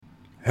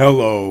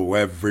Hello,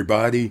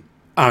 everybody.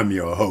 I'm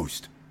your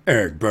host,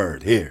 Eric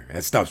Bird, here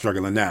at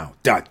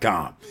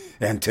StopStrugglingNow.com.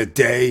 And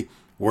today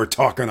we're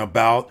talking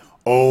about,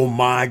 oh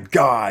my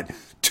God,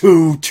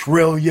 $2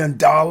 trillion,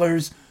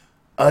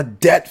 a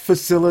debt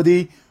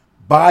facility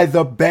by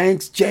the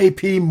banks,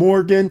 JP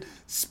Morgan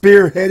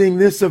spearheading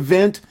this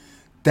event.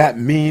 That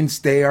means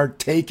they are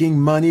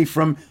taking money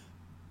from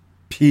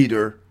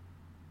Peter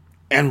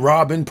and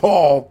Rob and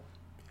Paul.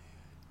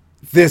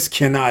 This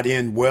cannot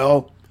end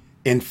well.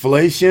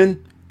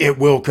 Inflation, it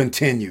will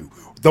continue.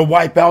 The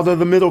wipeout of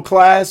the middle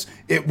class,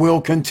 it will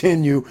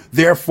continue.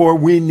 Therefore,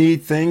 we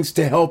need things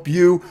to help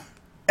you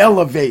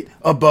elevate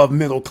above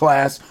middle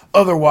class.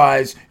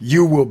 Otherwise,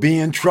 you will be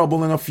in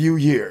trouble in a few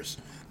years.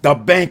 The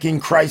banking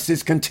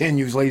crisis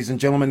continues, ladies and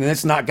gentlemen, and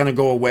it's not going to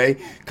go away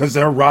because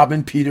they're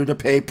robbing Peter to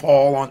pay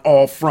Paul on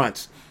all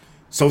fronts.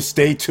 So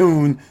stay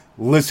tuned.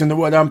 Listen to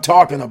what I'm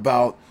talking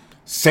about.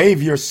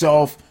 Save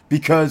yourself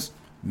because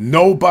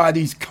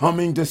nobody's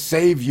coming to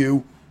save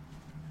you.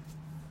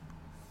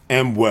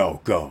 And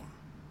welcome.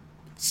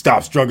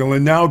 Stop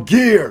Struggling Now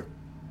gear.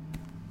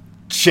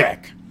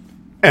 Check.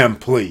 And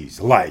please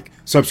like,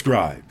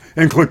 subscribe,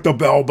 and click the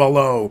bell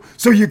below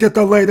so you get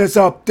the latest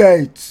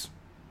updates.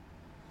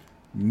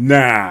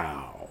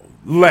 Now,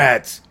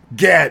 let's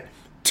get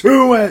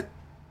to it.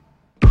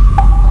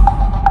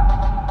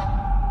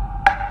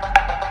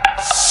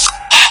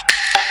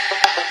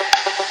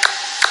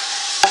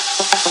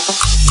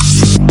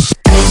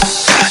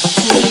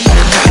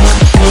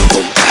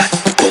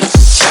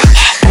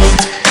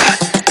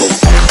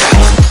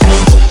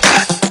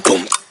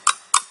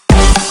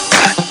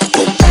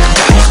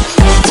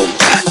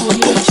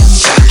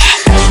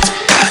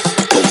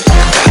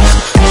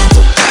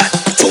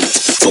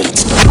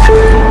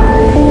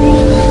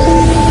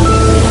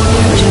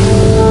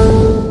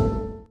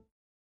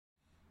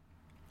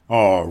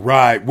 All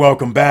right,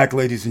 welcome back,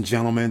 ladies and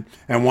gentlemen.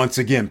 And once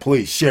again,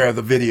 please share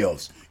the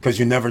videos because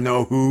you never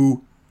know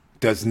who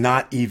does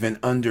not even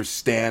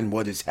understand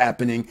what is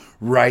happening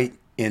right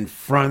in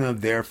front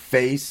of their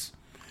face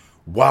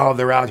while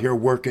they're out here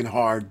working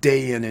hard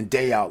day in and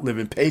day out,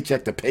 living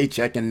paycheck to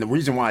paycheck. And the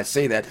reason why I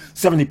say that,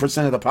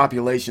 70% of the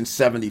population,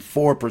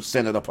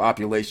 74% of the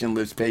population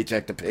lives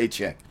paycheck to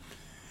paycheck.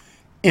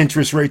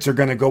 Interest rates are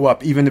going to go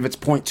up. Even if it's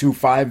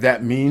 0.25,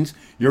 that means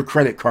your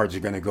credit cards are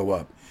going to go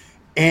up.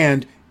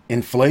 And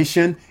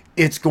inflation,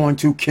 it's going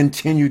to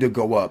continue to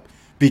go up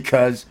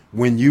because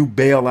when you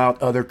bail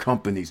out other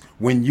companies,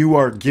 when you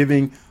are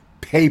giving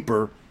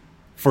paper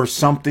for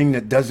something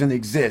that doesn't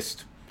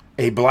exist,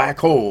 a black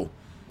hole,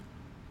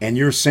 and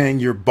you're saying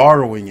you're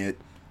borrowing it,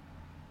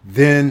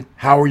 then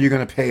how are you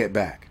going to pay it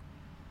back?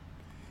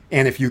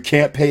 And if you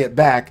can't pay it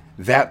back,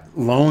 that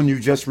loan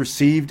you just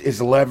received is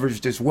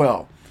leveraged as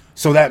well.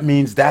 So that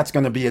means that's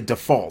going to be a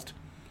default.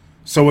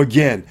 So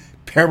again,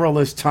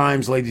 perilous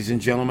times, ladies and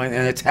gentlemen,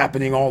 and it's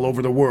happening all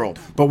over the world.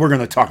 But we're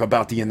going to talk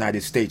about the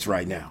United States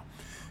right now.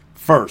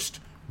 First,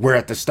 we're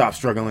at the Stop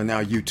Struggling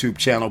Now YouTube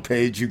channel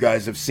page. You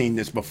guys have seen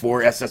this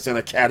before. SSN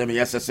Academy,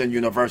 SSN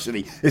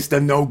University. It's the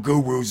no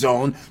guru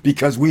zone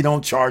because we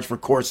don't charge for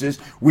courses.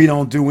 We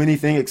don't do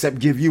anything except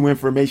give you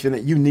information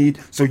that you need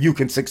so you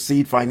can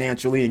succeed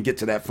financially and get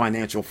to that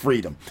financial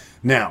freedom.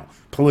 Now,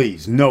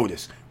 please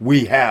notice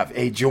we have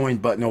a join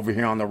button over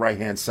here on the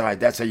right-hand side.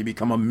 That's how you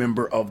become a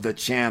member of the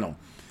channel.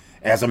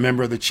 As a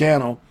member of the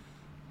channel,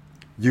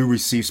 you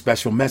receive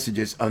special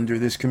messages under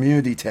this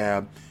community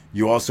tab.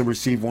 You also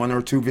receive 1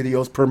 or 2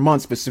 videos per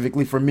month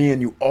specifically for me,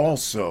 and you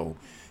also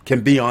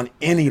can be on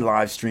any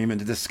live stream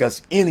and to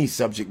discuss any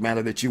subject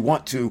matter that you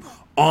want to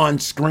on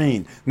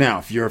screen. Now,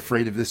 if you're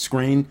afraid of the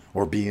screen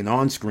or being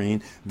on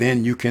screen,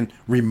 then you can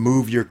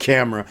remove your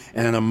camera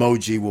and an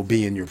emoji will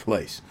be in your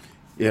place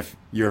if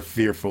you're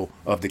fearful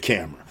of the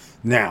camera.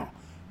 Now,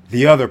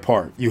 the other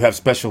part, you have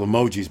special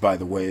emojis, by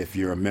the way, if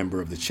you're a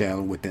member of the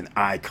channel with an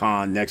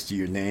icon next to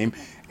your name.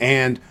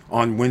 And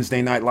on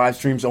Wednesday night live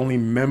streams, only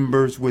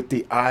members with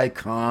the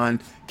icon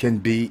can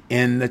be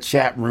in the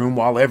chat room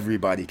while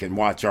everybody can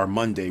watch our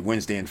Monday,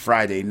 Wednesday, and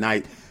Friday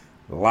night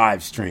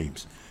live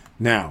streams.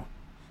 Now,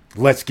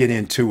 let's get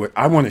into it.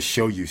 I want to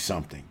show you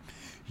something.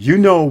 You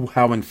know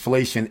how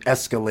inflation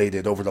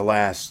escalated over the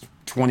last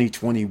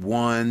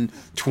 2021,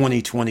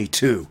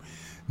 2022.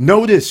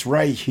 Notice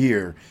right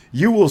here,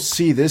 you will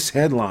see this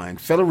headline.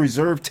 Federal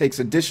Reserve takes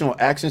additional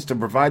actions to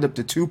provide up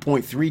to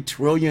 $2.3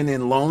 trillion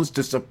in loans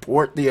to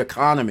support the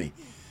economy.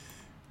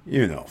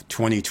 You know,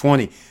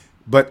 2020.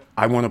 But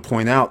I want to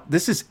point out,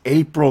 this is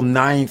April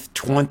 9th,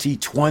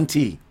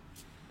 2020.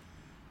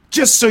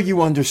 Just so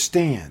you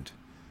understand,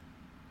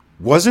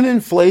 wasn't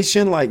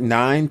inflation like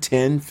 9,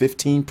 10,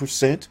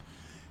 15%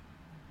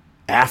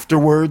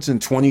 afterwards in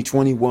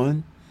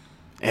 2021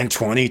 and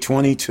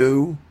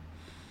 2022?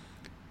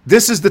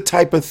 This is the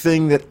type of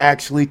thing that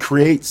actually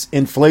creates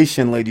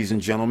inflation, ladies and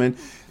gentlemen.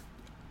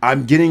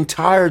 I'm getting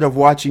tired of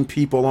watching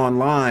people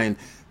online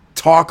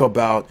talk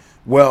about,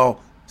 well,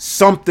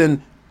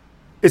 something,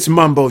 it's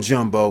mumbo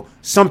jumbo,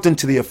 something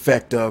to the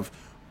effect of,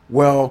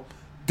 well,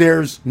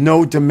 there's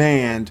no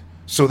demand,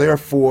 so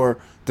therefore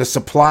the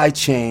supply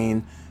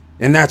chain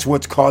And that's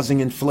what's causing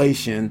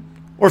inflation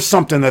or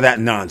something of that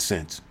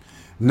nonsense.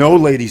 No,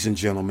 ladies and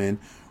gentlemen,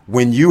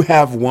 when you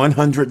have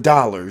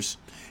 $100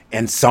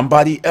 and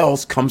somebody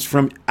else comes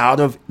from out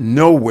of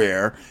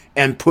nowhere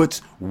and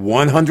puts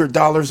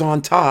 $100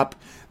 on top,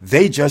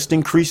 they just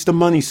increase the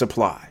money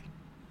supply.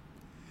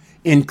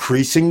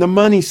 Increasing the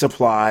money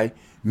supply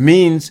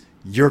means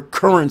your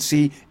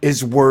currency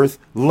is worth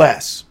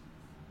less.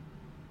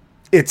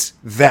 It's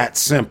that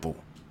simple.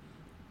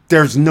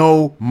 There's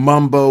no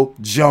mumbo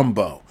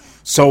jumbo.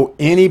 So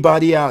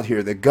anybody out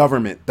here, the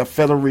government, the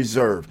Federal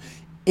Reserve,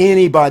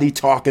 anybody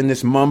talking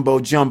this mumbo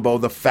jumbo,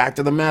 the fact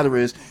of the matter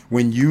is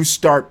when you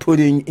start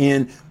putting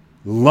in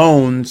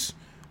loans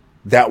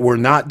that were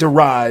not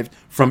derived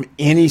from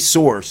any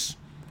source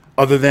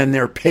other than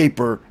their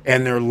paper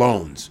and their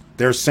loans,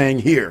 they're saying,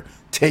 here,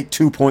 take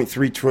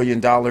 $2.3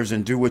 trillion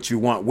and do what you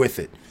want with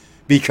it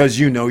because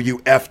you know you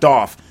effed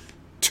off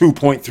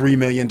 $2.3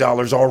 million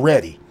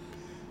already.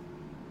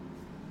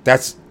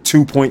 That's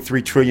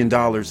 $2.3 trillion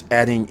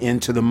adding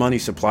into the money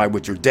supply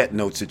with your debt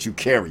notes that you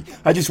carry.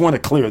 I just want to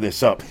clear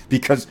this up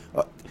because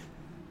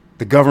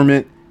the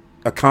government,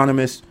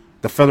 economists,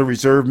 the Federal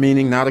Reserve,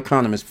 meaning not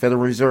economists,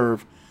 Federal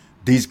Reserve,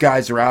 these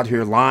guys are out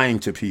here lying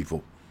to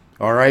people.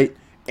 All right.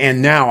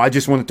 And now I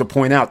just wanted to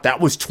point out that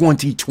was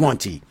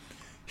 2020.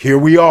 Here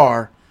we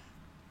are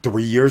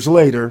 3 years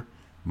later,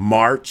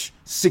 March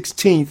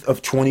 16th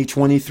of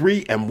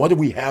 2023. And what do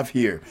we have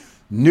here?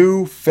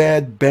 New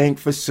Fed bank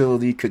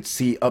facility could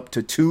see up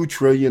to $2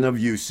 trillion of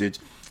usage,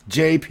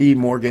 JP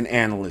Morgan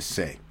analysts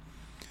say.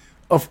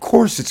 Of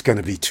course it's going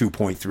to be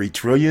 2.3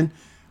 trillion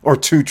or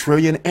 2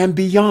 trillion and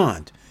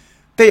beyond.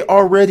 They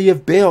already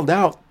have bailed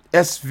out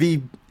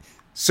Silicon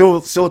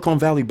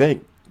Valley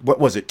Bank. What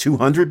was it,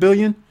 200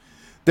 billion?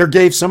 They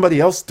gave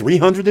somebody else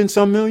 300 and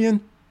some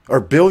million,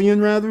 or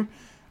billion rather.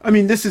 I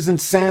mean, this is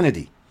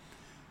insanity.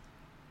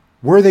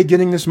 Where are they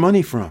getting this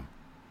money from?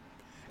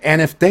 And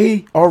if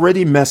they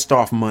already messed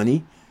off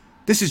money,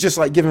 this is just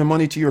like giving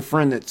money to your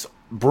friend that's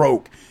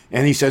broke.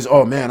 And he says,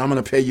 oh man, I'm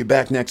going to pay you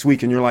back next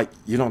week. And you're like,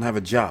 you don't have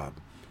a job.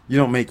 You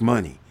don't make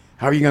money.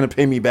 How are you going to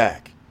pay me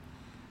back?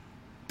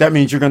 That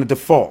means you're going to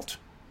default.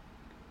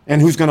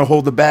 And who's going to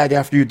hold the bag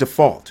after you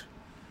default?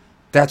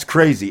 That's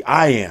crazy.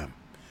 I am.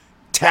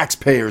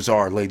 Taxpayers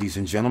are, ladies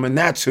and gentlemen.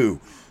 That's who.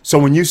 So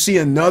when you see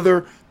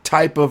another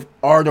type of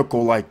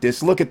article like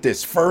this, look at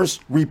this.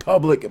 First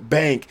Republic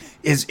Bank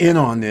is in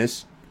on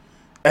this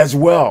as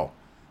well.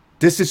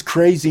 This is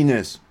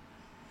craziness.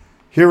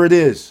 Here it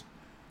is.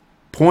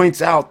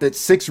 Points out that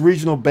 6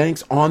 regional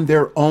banks on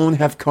their own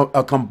have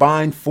a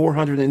combined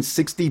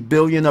 $460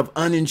 billion of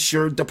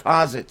uninsured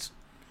deposits.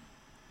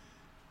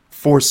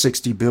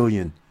 $460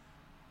 billion.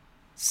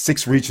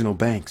 6 regional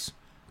banks.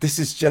 This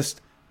is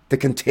just, the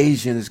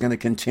contagion is going to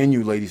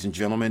continue, ladies and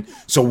gentlemen.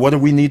 So what do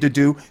we need to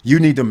do? You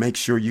need to make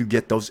sure you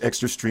get those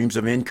extra streams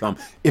of income.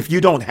 If you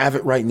don't have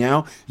it right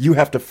now, you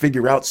have to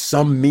figure out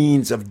some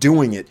means of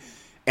doing it.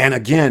 And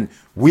again,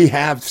 we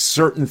have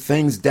certain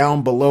things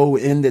down below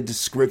in the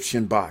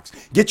description box.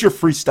 Get your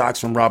free stocks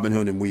from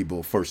Robinhood and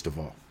Webull, first of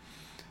all.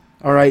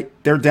 All right,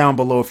 they're down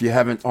below if you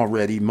haven't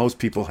already. Most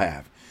people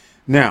have.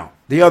 Now,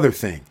 the other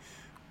thing.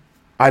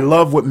 I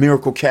love what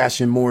Miracle Cash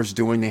and More is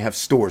doing. They have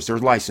stores. They're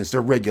licensed.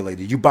 They're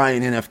regulated. You buy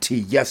an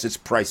NFT. Yes, it's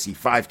pricey,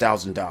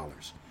 $5,000.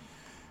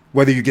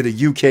 Whether you get a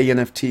UK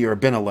NFT or a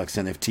Benelux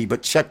NFT.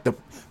 But check the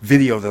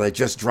video that I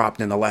just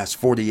dropped in the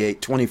last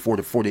 24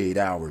 to 48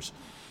 hours.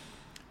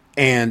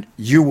 And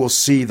you will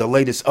see the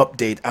latest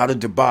update out of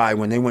Dubai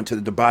when they went to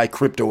the Dubai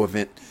crypto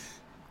event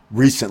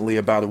recently,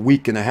 about a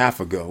week and a half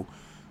ago.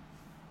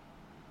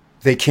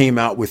 They came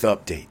out with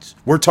updates.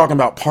 We're talking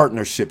about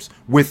partnerships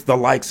with the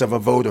likes of a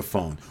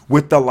Vodafone,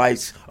 with the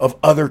likes of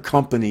other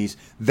companies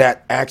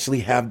that actually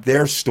have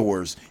their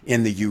stores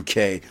in the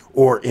UK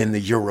or in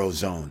the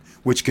Eurozone,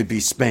 which could be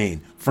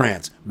Spain,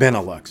 France,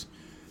 Benelux.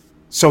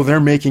 So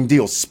they're making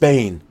deals.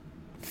 Spain,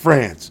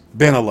 France,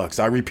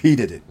 Benelux. I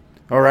repeated it.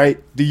 All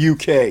right. The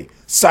UK,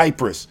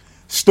 Cyprus.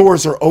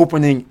 Stores are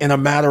opening in a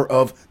matter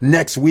of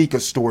next week. A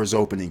store is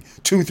opening.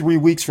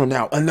 2-3 weeks from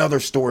now, another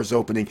store is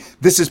opening.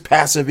 This is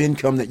passive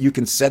income that you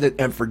can set it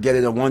and forget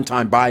it, a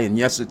one-time buy. And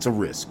yes, it's a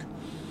risk.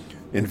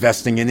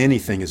 Investing in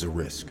anything is a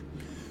risk.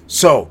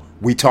 So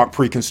we talk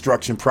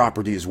pre-construction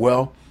property as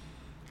well.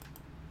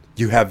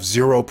 You have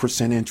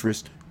 0%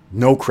 interest,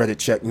 no credit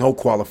check, no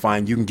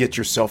qualifying. You can get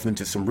yourself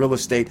into some real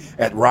estate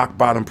at rock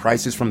bottom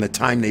prices from the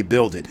time they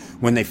build it.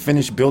 When they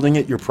finish building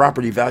it, your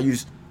property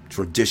values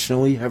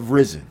traditionally have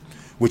risen,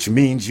 which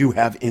means you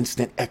have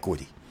instant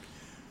equity.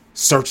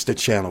 Search the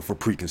channel for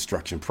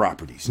pre-construction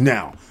properties.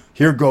 Now,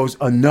 here goes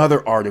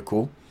another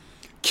article.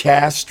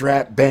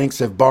 Cash-strapped banks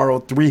have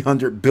borrowed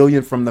 $300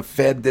 billion from the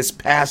Fed this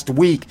past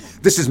week.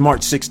 This is March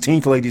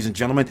 16th, ladies and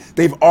gentlemen.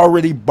 They've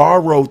already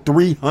borrowed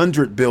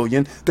 $300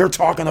 billion. They're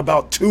talking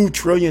about $2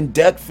 trillion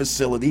debt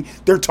facility.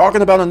 They're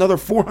talking about another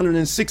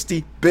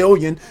 $460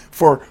 billion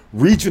for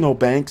regional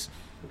banks.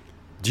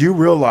 Do you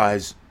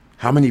realize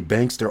how many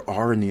banks there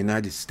are in the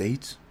United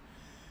States?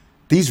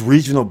 These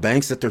regional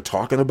banks that they're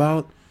talking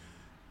about,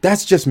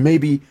 that's just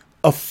maybe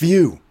a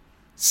few.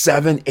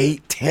 7,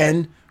 8,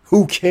 10?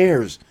 Who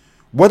cares?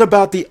 What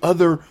about the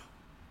other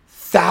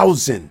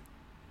 1,000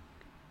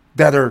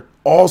 that are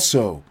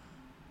also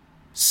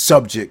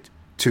subject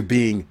to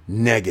being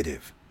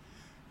negative?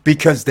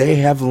 Because they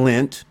have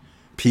lent,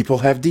 people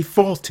have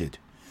defaulted.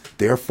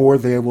 Therefore,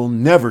 they will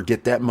never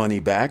get that money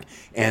back,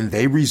 and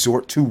they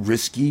resort to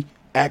risky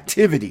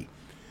activity.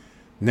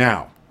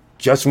 Now,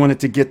 just wanted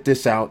to get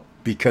this out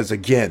because,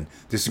 again,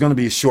 this is going to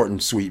be a short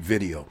and sweet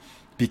video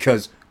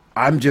because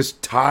I'm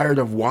just tired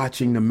of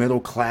watching the middle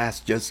class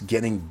just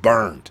getting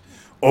burned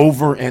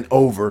over and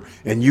over,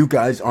 and you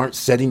guys aren't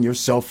setting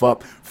yourself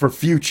up for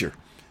future.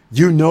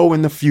 You know,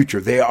 in the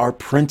future, they are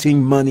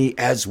printing money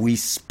as we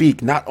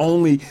speak. Not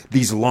only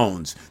these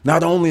loans,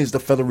 not only is the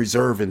Federal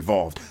Reserve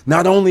involved,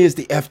 not only is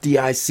the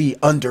FDIC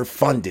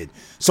underfunded.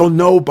 So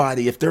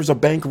nobody, if there's a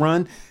bank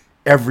run,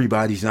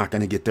 everybody's not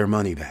going to get their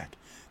money back.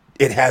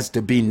 It has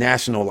to be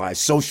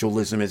nationalized.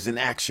 Socialism is in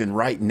action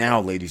right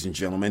now, ladies and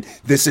gentlemen.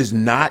 This is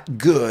not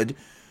good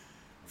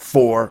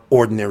for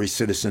ordinary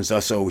citizens,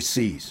 us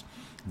OCs.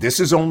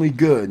 This is only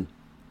good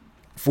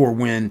for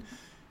when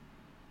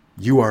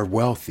you are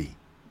wealthy.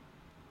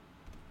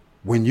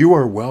 When you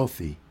are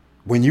wealthy,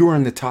 when you are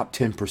in the top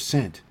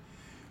 10%,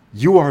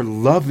 you are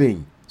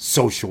loving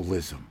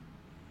socialism.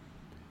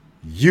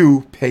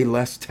 You pay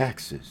less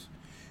taxes.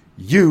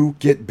 You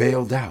get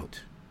bailed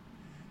out.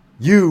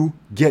 You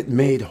get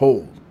made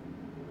whole.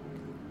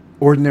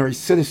 Ordinary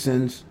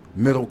citizens,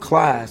 middle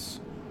class,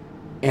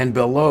 and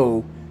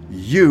below,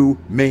 you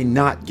may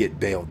not get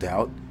bailed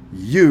out.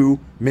 You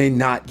may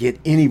not get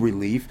any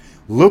relief.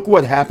 Look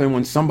what happened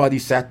when somebody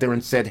sat there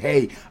and said,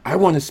 hey, I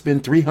want to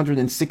spend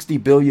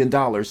 $360 billion,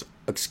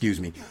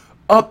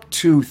 up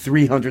to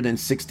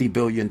 $360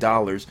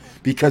 billion,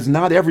 because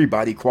not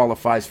everybody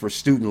qualifies for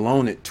student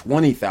loan at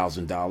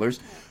 $20,000.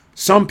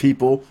 Some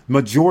people,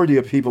 majority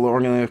of people are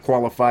going to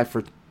qualify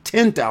for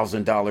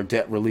 $10,000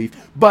 debt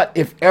relief. But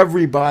if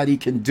everybody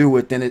can do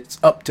it, then it's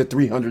up to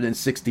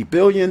 $360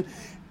 billion,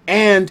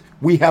 and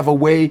we have a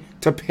way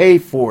to pay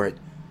for it.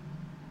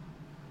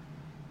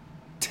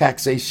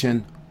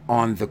 Taxation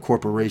on the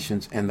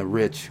corporations and the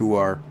rich who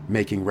are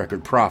making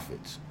record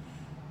profits.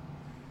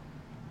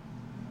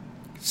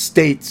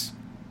 States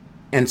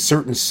and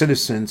certain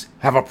citizens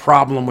have a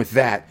problem with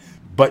that,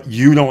 but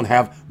you don't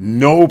have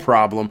no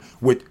problem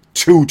with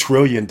 $2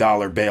 trillion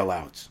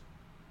bailouts.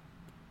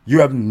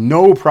 You have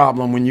no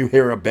problem when you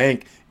hear a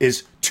bank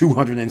is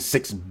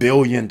 $206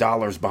 billion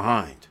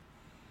behind.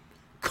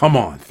 Come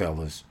on,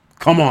 fellas.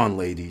 Come on,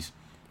 ladies.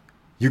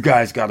 You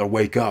guys got to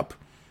wake up.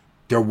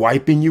 They're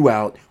wiping you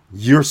out.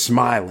 You're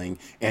smiling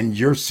and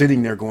you're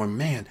sitting there going,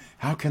 man,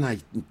 how can I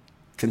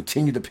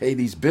continue to pay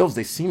these bills?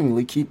 They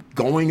seemingly keep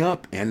going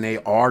up, and they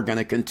are going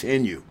to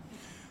continue.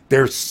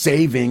 They're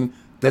saving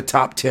the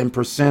top 10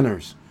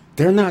 percenters.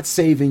 They're not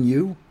saving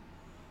you.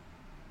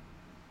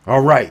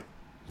 All right.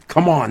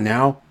 Come on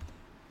now.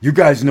 You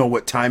guys know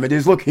what time it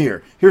is. Look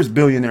here. Here's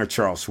billionaire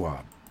Charles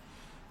Schwab.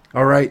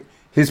 All right.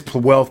 His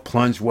wealth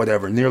plunged,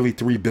 nearly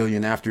 $3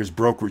 billion after his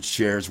brokerage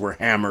shares were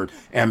hammered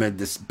amid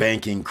this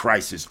banking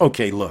crisis.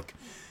 Okay, look.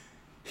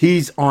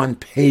 He's on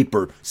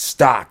paper.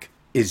 Stock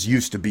is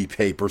used to be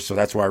paper, so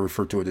that's why I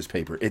refer to it as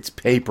paper. It's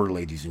paper,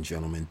 ladies and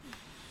gentlemen.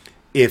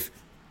 If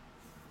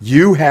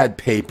you had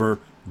paper,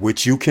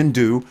 which you can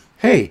do,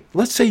 hey,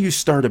 let's say you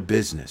start a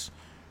business.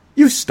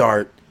 You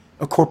start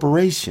a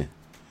corporation.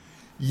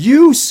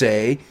 You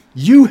say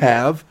you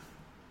have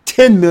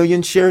 10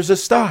 million shares of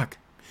stock.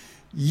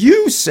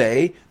 You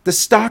say the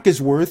stock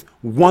is worth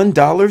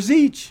 $1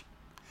 each.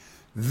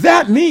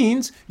 That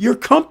means your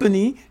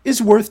company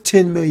is worth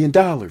 $10 million.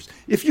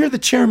 If you're the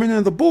chairman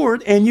of the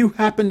board and you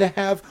happen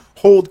to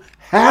hold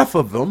half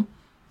of them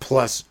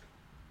plus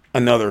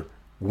another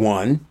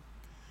one,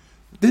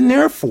 then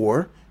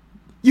therefore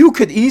you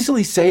could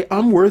easily say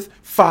I'm worth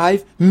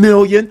 $5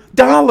 million.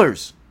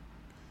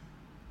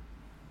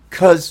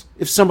 Because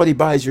if somebody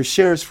buys your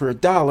shares for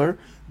 $1,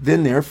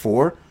 then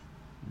therefore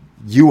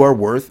you are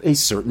worth a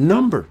certain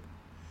number.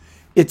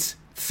 It's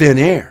thin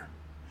air.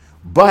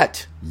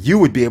 But you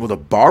would be able to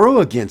borrow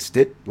against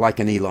it, like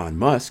an Elon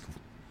Musk,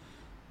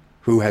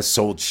 who has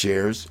sold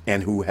shares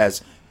and who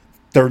has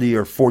 30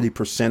 or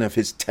 40% of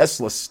his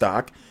Tesla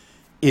stock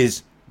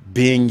is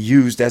being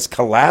used as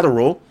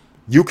collateral.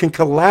 You can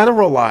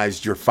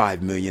collateralize your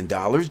 $5 million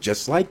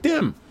just like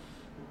them.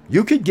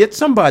 You could get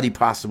somebody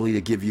possibly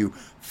to give you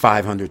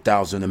 $500,000,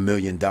 $1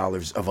 million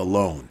of a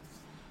loan.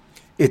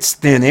 It's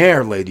thin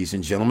air, ladies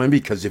and gentlemen,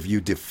 because if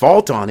you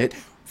default on it,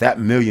 that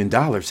 $1 million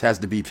has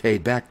to be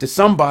paid back to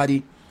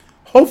somebody.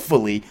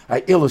 Hopefully,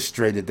 I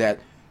illustrated that,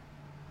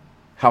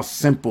 how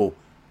simple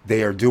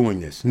they are doing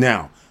this.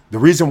 Now, the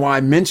reason why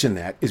I mention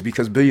that is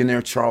because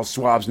billionaire Charles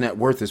Schwab's net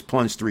worth has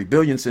plunged $3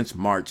 billion since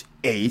March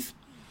 8th,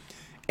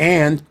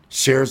 and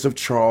shares of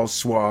Charles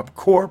Schwab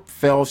Corp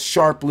fell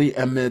sharply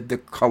amid the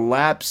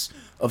collapse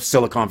of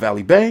Silicon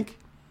Valley Bank.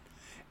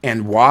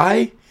 And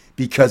why?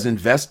 Because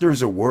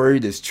investors are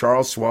worried as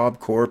Charles Schwab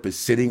Corp is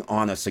sitting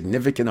on a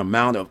significant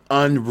amount of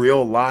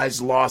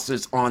unrealized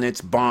losses on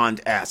its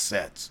bond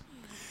assets.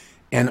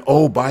 And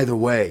oh, by the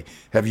way,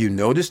 have you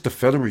noticed the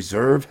Federal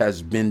Reserve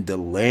has been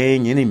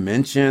delaying any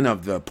mention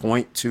of the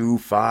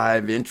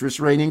 0.25 interest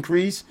rate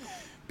increase?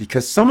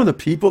 Because some of the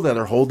people that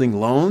are holding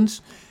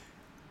loans,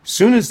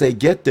 soon as they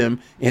get them,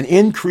 an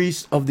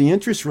increase of the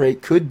interest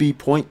rate could be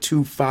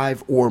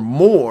 0.25 or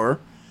more.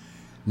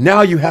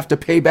 Now you have to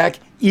pay back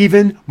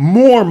even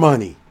more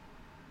money.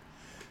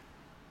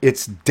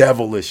 It's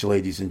devilish,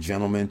 ladies and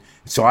gentlemen.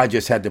 So I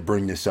just had to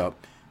bring this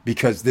up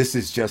because this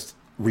is just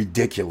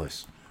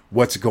ridiculous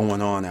what's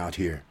going on out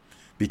here.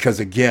 Because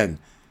again,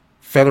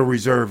 Federal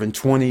Reserve in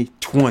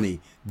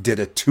 2020 did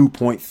a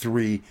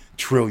 2.3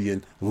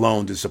 trillion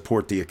loan to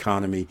support the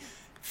economy.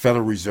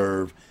 Federal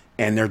Reserve,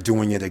 and they're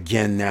doing it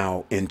again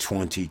now in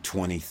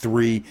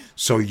 2023.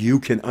 So you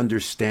can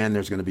understand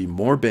there's going to be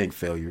more bank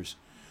failures.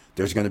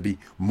 There's going to be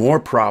more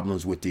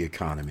problems with the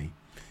economy.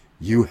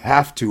 You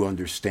have to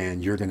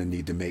understand you're going to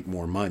need to make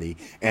more money,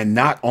 and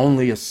not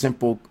only a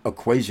simple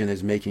equation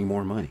is making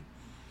more money.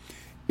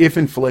 If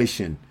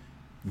inflation,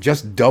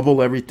 just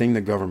double everything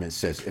the government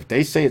says. If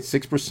they say it's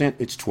 6%,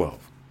 it's 12.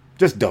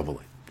 Just double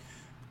it.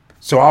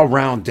 So I'll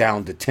round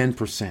down to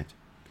 10%.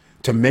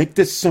 To make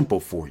this simple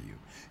for you,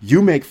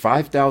 you make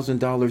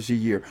 $5,000 a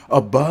year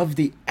above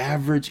the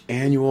average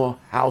annual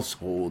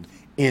household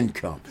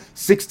income,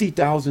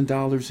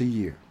 $60,000 a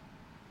year.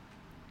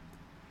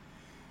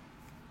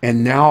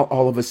 And now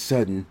all of a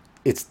sudden,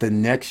 it's the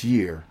next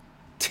year.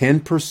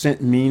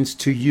 10% means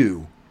to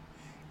you,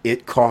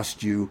 it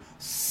cost you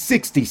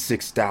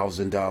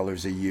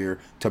 $66,000 a year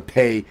to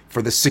pay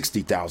for the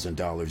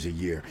 $60,000 a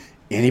year.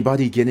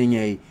 Anybody getting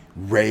a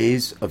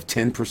raise of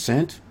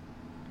 10%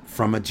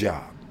 from a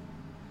job?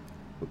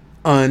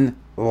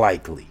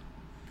 Unlikely.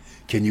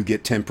 Can you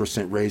get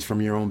 10% raise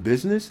from your own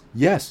business?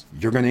 Yes,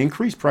 you're going to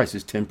increase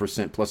prices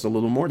 10% plus a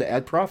little more to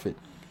add profit.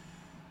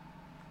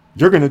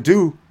 You're going to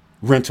do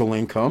rental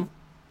income.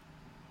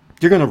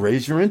 You're going to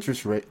raise your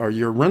interest rate or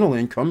your rental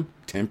income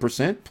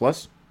 10%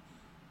 plus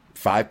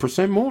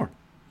 5% more.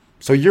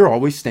 So you're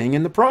always staying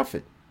in the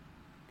profit.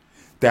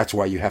 That's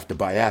why you have to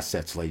buy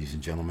assets, ladies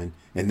and gentlemen.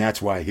 And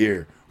that's why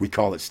here we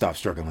call it Stop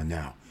Struggling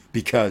Now.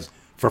 Because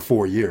for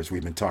 4 years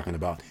we've been talking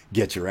about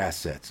get your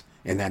assets.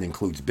 And that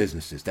includes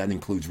businesses. That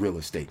includes real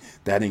estate.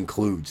 That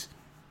includes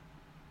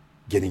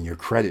getting your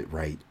credit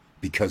right.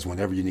 Because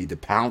whenever you need to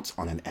pounce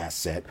on an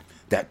asset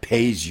that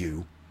pays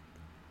you,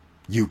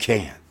 you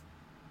can.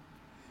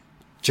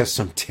 Just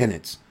some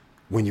tenets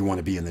when you want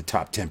to be in the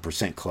top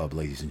 10% club,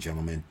 ladies and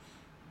gentlemen.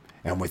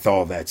 And with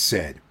all that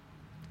said,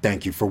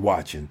 thank you for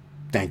watching.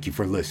 Thank you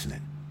for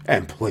listening.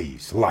 And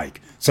please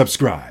like,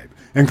 subscribe,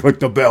 and click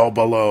the bell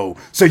below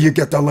so you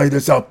get the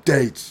latest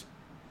updates.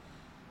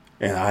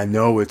 And I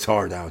know it's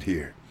hard out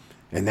here.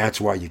 And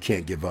that's why you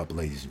can't give up,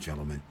 ladies and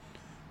gentlemen.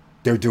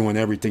 They're doing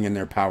everything in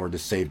their power to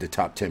save the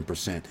top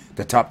 10%.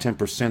 The top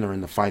 10% are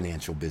in the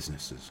financial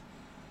businesses.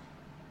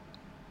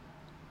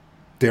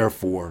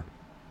 Therefore,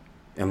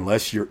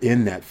 unless you're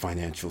in that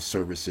financial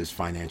services,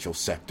 financial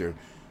sector,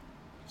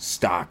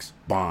 stocks,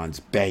 bonds,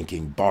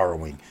 banking,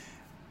 borrowing,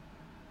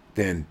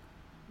 then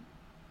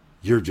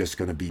you're just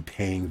going to be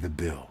paying the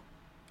bill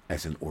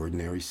as an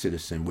ordinary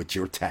citizen with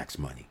your tax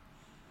money.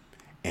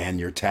 And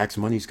your tax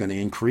money is going to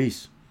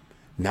increase,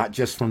 not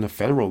just from the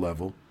federal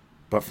level,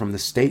 but from the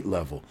state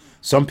level.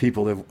 Some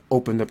people have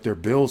opened up their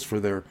bills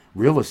for their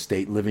real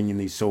estate living in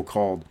these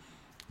so-called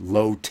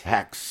low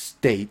tax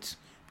states,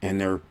 and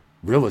their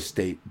real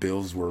estate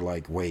bills were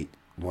like, wait,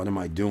 what am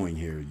I doing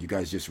here? You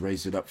guys just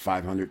raised it up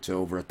 $500 to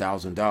over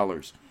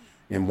 $1,000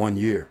 in 1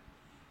 year.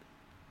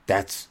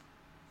 That's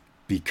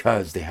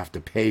because they have to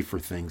pay for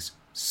things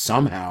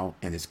somehow,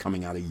 and it's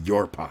coming out of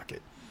your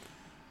pocket.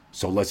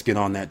 So let's get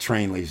on that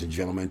train, ladies and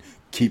gentlemen.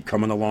 Keep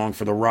coming along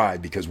for the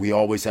ride, because we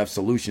always have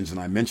solutions, and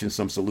I mentioned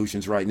some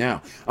solutions right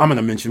now. I'm going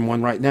to mention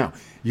one right now.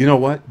 You know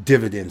what?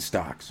 Dividend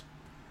stocks.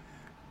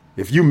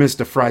 If you missed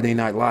the Friday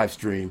night live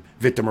stream,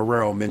 Victor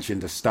Marrero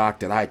mentioned a stock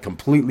that I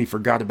completely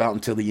forgot about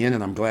until the end,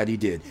 and I'm glad he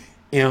did.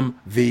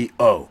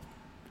 MVO.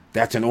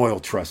 That's an oil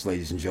trust,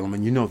 ladies and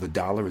gentlemen. You know the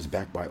dollar is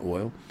backed by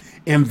oil.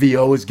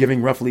 MVO is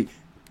giving roughly,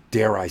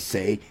 dare I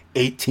say,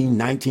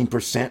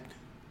 19%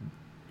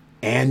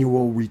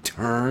 annual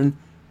return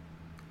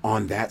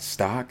on that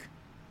stock.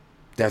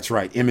 That's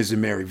right. M is in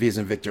Mary, V is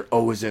in Victor,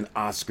 O is in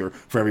Oscar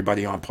for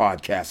everybody on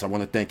podcasts. I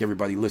want to thank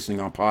everybody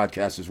listening on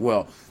podcasts as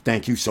well.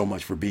 Thank you so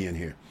much for being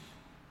here.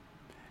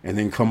 And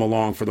then come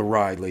along for the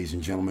ride, ladies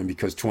and gentlemen,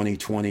 because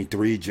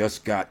 2023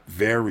 just got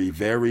very,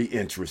 very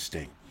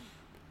interesting.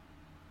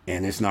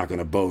 And it's not going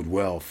to bode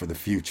well for the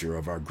future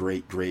of our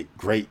great, great,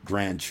 great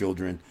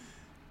grandchildren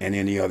and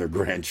any other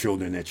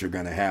grandchildren that you're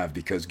going to have,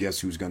 because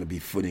guess who's going to be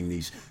footing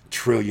these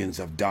trillions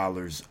of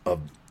dollars of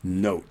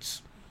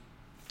notes?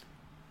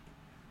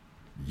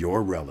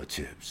 Your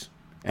relatives.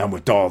 And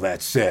with all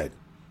that said,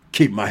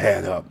 keep my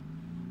head up.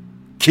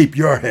 Keep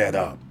your head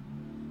up.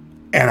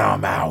 And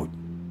I'm out.